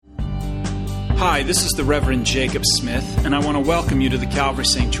Hi, this is the Reverend Jacob Smith, and I want to welcome you to the Calvary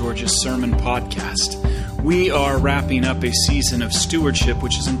St. George's Sermon Podcast. We are wrapping up a season of stewardship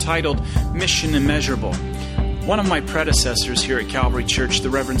which is entitled Mission Immeasurable. One of my predecessors here at Calvary Church,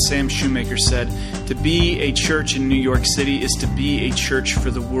 the Reverend Sam Shoemaker, said, "To be a church in New York City is to be a church for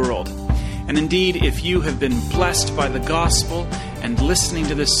the world." And indeed, if you have been blessed by the gospel and listening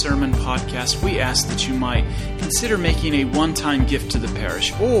to this sermon podcast, we ask that you might consider making a one-time gift to the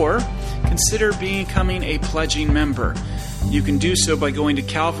parish, or consider becoming a pledging member. You can do so by going to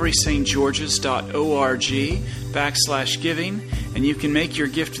calvarystgeorges.org/giving, and you can make your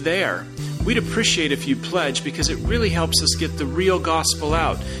gift there. We'd appreciate if you pledge, because it really helps us get the real gospel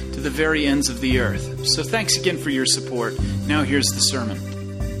out to the very ends of the earth. So thanks again for your support. Now here's the sermon.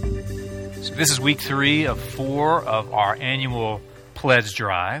 So this is week 3 of 4 of our annual pledge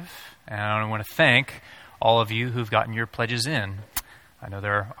drive, and I want to thank all of you who've gotten your pledges in. I know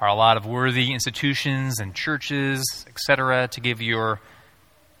there are a lot of worthy institutions and churches, etc., to give your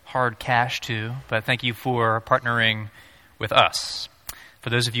hard cash to, but thank you for partnering with us.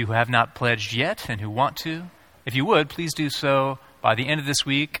 For those of you who have not pledged yet and who want to, if you would, please do so by the end of this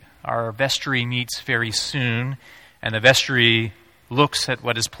week. Our vestry meets very soon, and the vestry looks at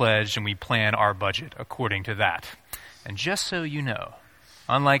what is pledged, and we plan our budget according to that. And just so you know,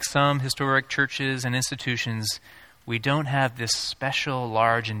 unlike some historic churches and institutions, we don't have this special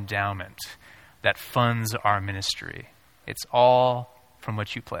large endowment that funds our ministry. It's all from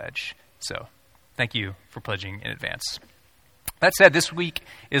what you pledge. So thank you for pledging in advance. That said, this week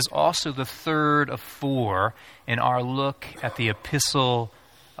is also the third of 4 in our look at the epistle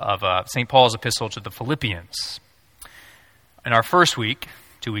of St. Paul's epistle to the Philippians. In our first week,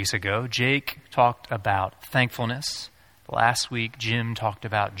 2 weeks ago, Jake talked about thankfulness. Last week, Jim talked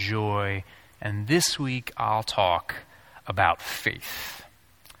about joy. And this week, I'll talk about faith.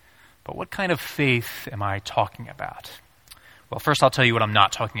 But what kind of faith am I talking about? Well, first I'll tell you what I'm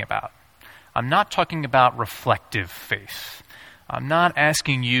not talking about. I'm not talking about reflective faith. I'm not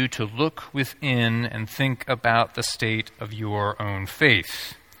asking you to look within and think about the state of your own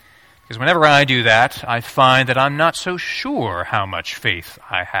faith. Because whenever I do that, I find that I'm not so sure how much faith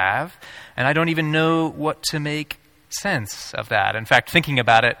I have, and I don't even know what to make sense of that. In fact, thinking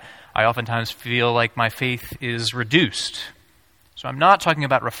about it, I oftentimes feel like my faith is reduced. So I'm not talking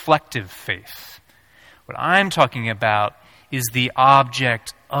about reflective faith. What I'm talking about is the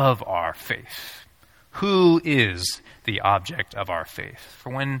object of our faith. Who is the object of our faith? For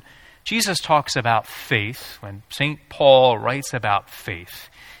when Jesus talks about faith, when St. Paul writes about faith,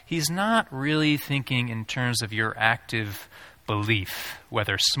 he's not really thinking in terms of your active belief,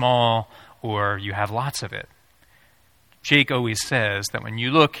 whether small or you have lots of it. Jake always says that when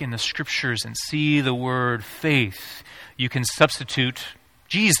you look in the scriptures and see the word faith, you can substitute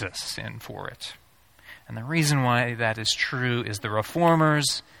Jesus in for it. And the reason why that is true is the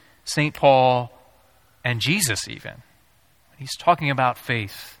Reformers, St. Paul, and Jesus even. When he's talking about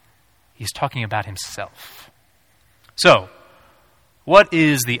faith, he's talking about himself. So, what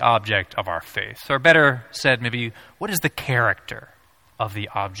is the object of our faith? Or better said, maybe, what is the character of the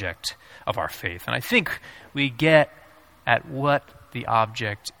object of our faith? And I think we get at what the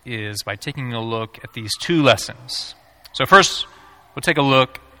object is by taking a look at these 2 lessons. So first, we'll take a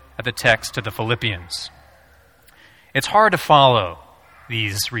look at the text to the Philippians. It's hard to follow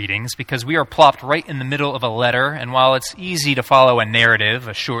these readings because we are plopped right in the middle of a letter, and while it's easy to follow a narrative,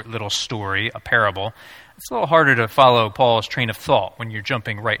 a short little story, a parable, it's a little harder to follow Paul's train of thought when you're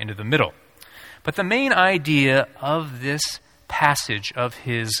jumping right into the middle. But the main idea of this passage of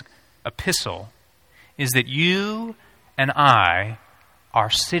his epistle is that you and I are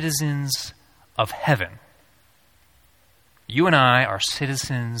citizens of heaven. You and I are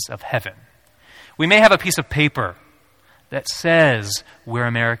citizens of heaven. We may have a piece of paper that says we're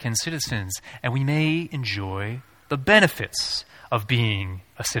American citizens, and we may enjoy the benefits of being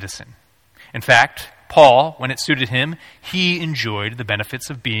a citizen. In fact, Paul, when it suited him, he enjoyed the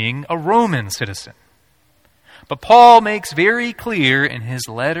benefits of being a Roman citizen. But Paul makes very clear in his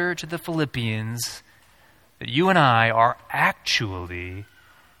letter to the Philippians that you and I are actually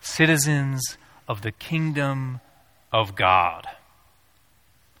citizens of the kingdom of God.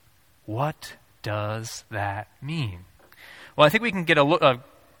 What does that mean? Well, I think we can get an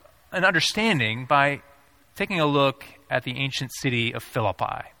understanding by taking a look at the ancient city of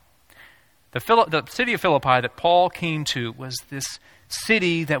Philippi. The city of Philippi that Paul came to was this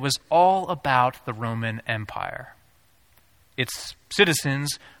city that was all about the Roman Empire. Its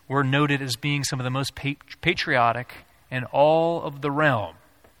citizens were noted as being some of the most patriotic in all of the realm.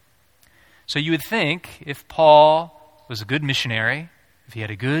 So you would think if Paul was a good missionary, if he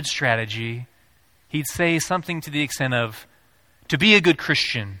had a good strategy, he'd say something to the extent of, to be a good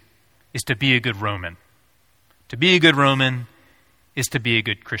Christian is to be a good Roman. To be a good Roman is to be a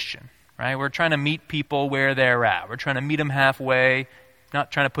good Christian, right? We're trying to meet people where they're at. We're trying to meet them halfway,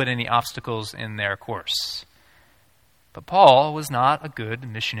 not trying to put any obstacles in their course. But Paul was not a good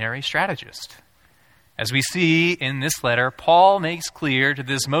missionary strategist. As we see in this letter, Paul makes clear to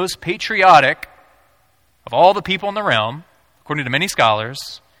this most patriotic of all the people in the realm, according to many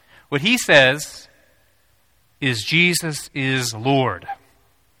scholars, what he says is Jesus is Lord.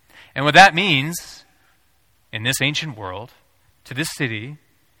 And what that means in this ancient world, to this city,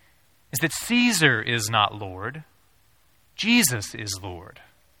 is that Caesar is not Lord. Jesus is Lord.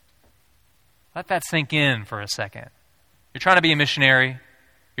 Let that sink in for a second. You're trying to be a missionary.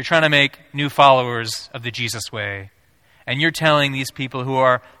 You're trying to make new followers of the Jesus way. And you're telling these people who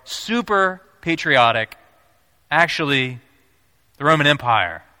are super patriotic, actually, the Roman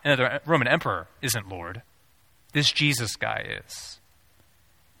Empire, the Roman Emperor isn't Lord. This Jesus guy is.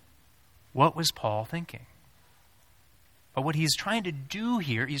 What was Paul thinking? But what he's trying to do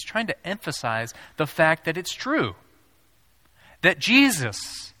here, he's trying to emphasize the fact that it's true. That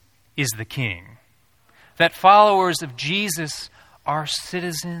Jesus is the king. That followers of Jesus are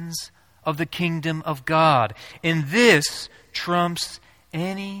citizens of the kingdom of God. And this trumps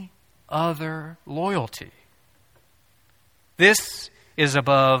any other loyalty. This is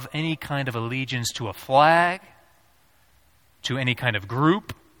above any kind of allegiance to a flag, to any kind of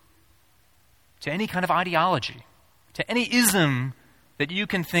group, to any kind of ideology, to any ism that you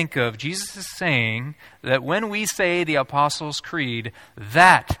can think of. Jesus is saying that when we say the Apostles' Creed,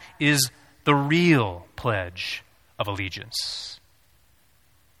 that is the real pledge of allegiance.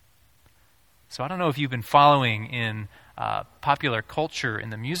 So I don't know if you've been following in popular culture in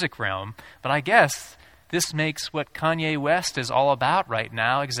the music realm, but I guess this makes what Kanye West is all about right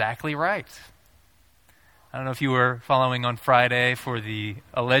now exactly right. I don't know if you were following on Friday for the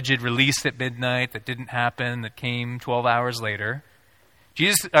alleged release at midnight that didn't happen, that came 12 hours later.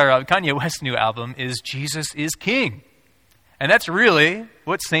 Kanye West's new album is Jesus is King. And that's really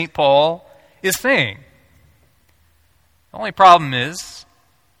what St. Paul is saying. The only problem is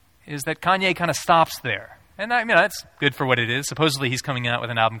that Kanye kind of stops there. And that's good for what it is. Supposedly he's coming out with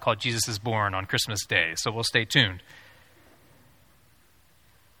an album called Jesus is Born on Christmas Day, so we'll stay tuned.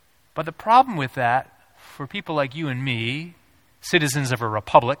 But the problem with that, for people like you and me, citizens of a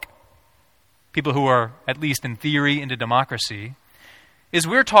republic, people who are, at least in theory, into democracy, is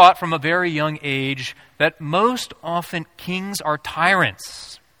we're taught from a very young age that most often kings are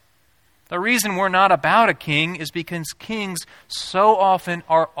tyrants. The reason we're not about a king is because kings so often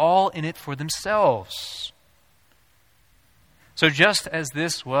are all in it for themselves. So just as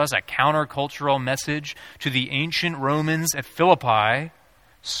this was a countercultural message to the ancient Romans at Philippi,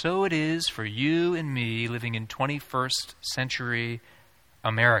 so it is for you and me living in 21st century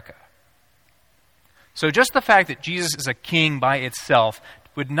America. So just the fact that Jesus is a king by itself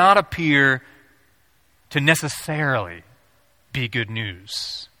would not appear to necessarily be good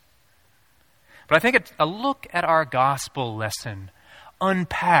news. But I think a look at our gospel lesson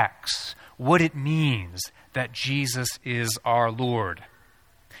unpacks what it means that Jesus is our Lord.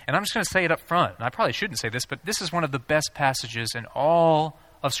 And I'm just going to say it up front, and I probably shouldn't say this, but this is one of the best passages in all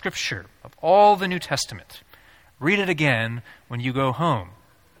of Scripture, of all the New Testament. Read it again when you go home.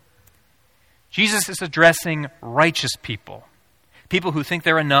 Jesus is addressing righteous people, people who think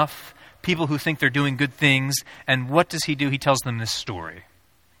they're enough, people who think they're doing good things, and what does he do? He tells them this story.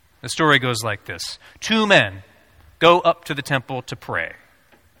 The story goes like this. 2 men go up to the temple to pray.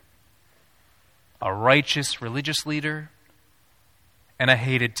 A righteous religious leader and a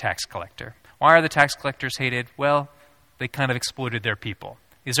hated tax collector. Why are the tax collectors hated? Well, they kind of exploited their people.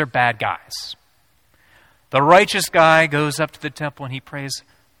 These are bad guys. The righteous guy goes up to the temple and he prays,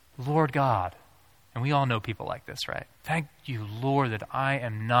 Lord God. And we all know people like this, right? Thank you, Lord, that I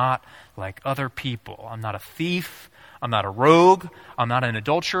am not like other people. I'm not a thief. I'm not a rogue. I'm not an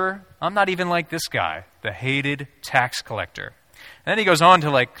adulterer. I'm not even like this guy, the hated tax collector. And then he goes on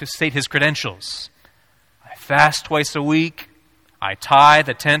to state his credentials. I fast twice a week. I tithe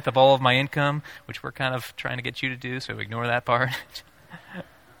 1/10 of all of my income, which we're kind of trying to get you to do, so ignore that part.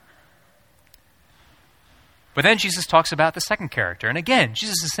 But then Jesus talks about the second character. And again,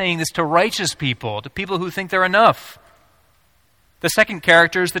 Jesus is saying this to righteous people, to people who think they're enough. The second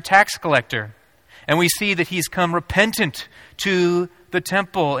character is the tax collector. And we see that he's come repentant to the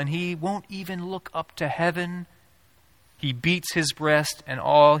temple, and he won't even look up to heaven. He beats his breast, and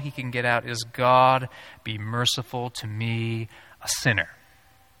all he can get out is, God, be merciful to me, a sinner.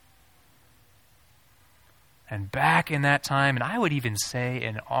 And back in that time, and I would even say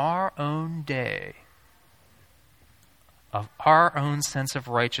in our own day, of our own sense of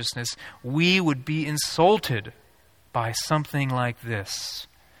righteousness, we would be insulted by something like this.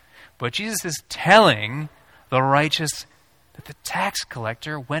 But Jesus is telling the righteous that the tax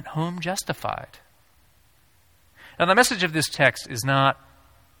collector went home justified. Now, the message of this text is not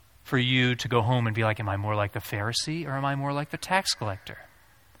for you to go home and be like, am I more like the Pharisee or am I more like the tax collector?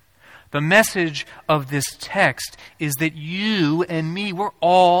 The message of this text is that you and me, we're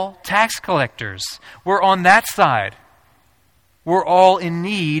all tax collectors. We're on that side. We're all in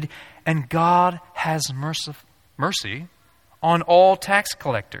need, and God has mercy on all tax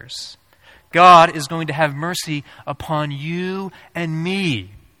collectors. God is going to have mercy upon you and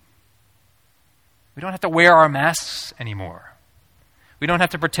me. We don't have to wear our masks anymore. We don't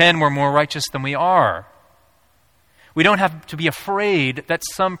have to pretend we're more righteous than we are. We don't have to be afraid that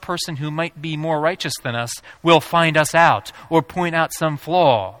some person who might be more righteous than us will find us out or point out some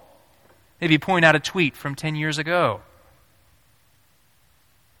flaw. Maybe point out a tweet from 10 years ago.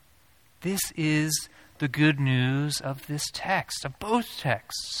 This is the good news of this text, of both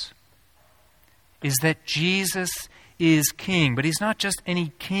texts, is that Jesus is King. But He's not just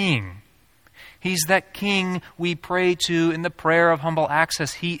any king. He's that King we pray to in the prayer of humble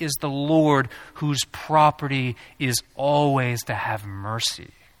access. He is the Lord whose property is always to have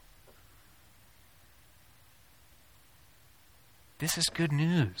mercy. This is good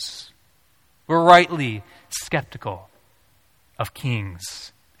news. We're rightly skeptical of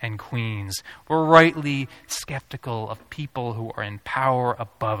kings and queens. We're rightly skeptical of people who are in power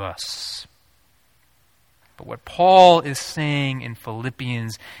above us. But what Paul is saying in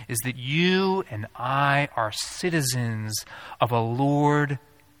Philippians is that you and I are citizens of a Lord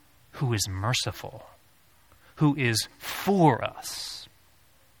who is merciful, who is for us,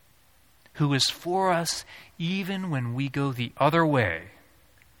 who is for us even when we go the other way,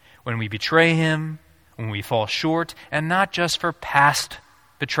 when we betray Him, when we fall short, and not just for past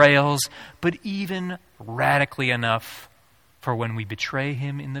betrayals, but even radically enough for when we betray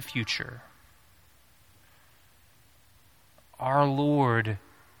Him in the future. Our Lord,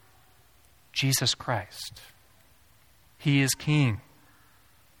 Jesus Christ, He is King,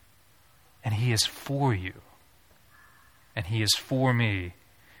 and He is for you, and He is for me.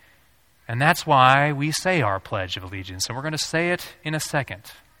 And that's why we say our Pledge of Allegiance, and we're going to say it in a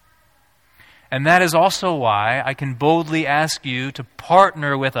second. And that is also why I can boldly ask you to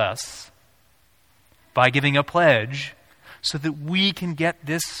partner with us by giving a pledge so that we can get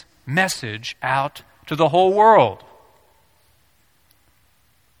this message out to the whole world.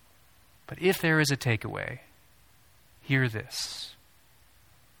 But if there is a takeaway, hear this.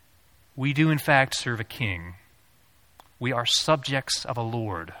 We do in fact serve a king. We are subjects of a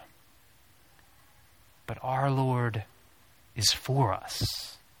Lord. But our Lord is for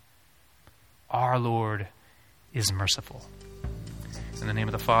us. Our Lord is merciful. In the name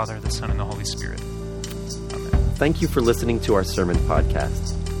of the Father, the Son, and the Holy Spirit. Amen. Thank you for listening to our sermon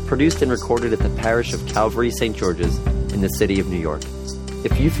podcast, produced and recorded at the parish of Calvary St. George's in the city of New York.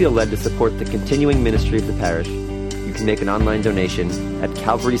 If you feel led to support the continuing ministry of the parish, you can make an online donation at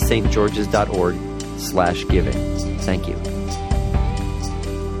calvarystgeorges.org/giving. Thank you.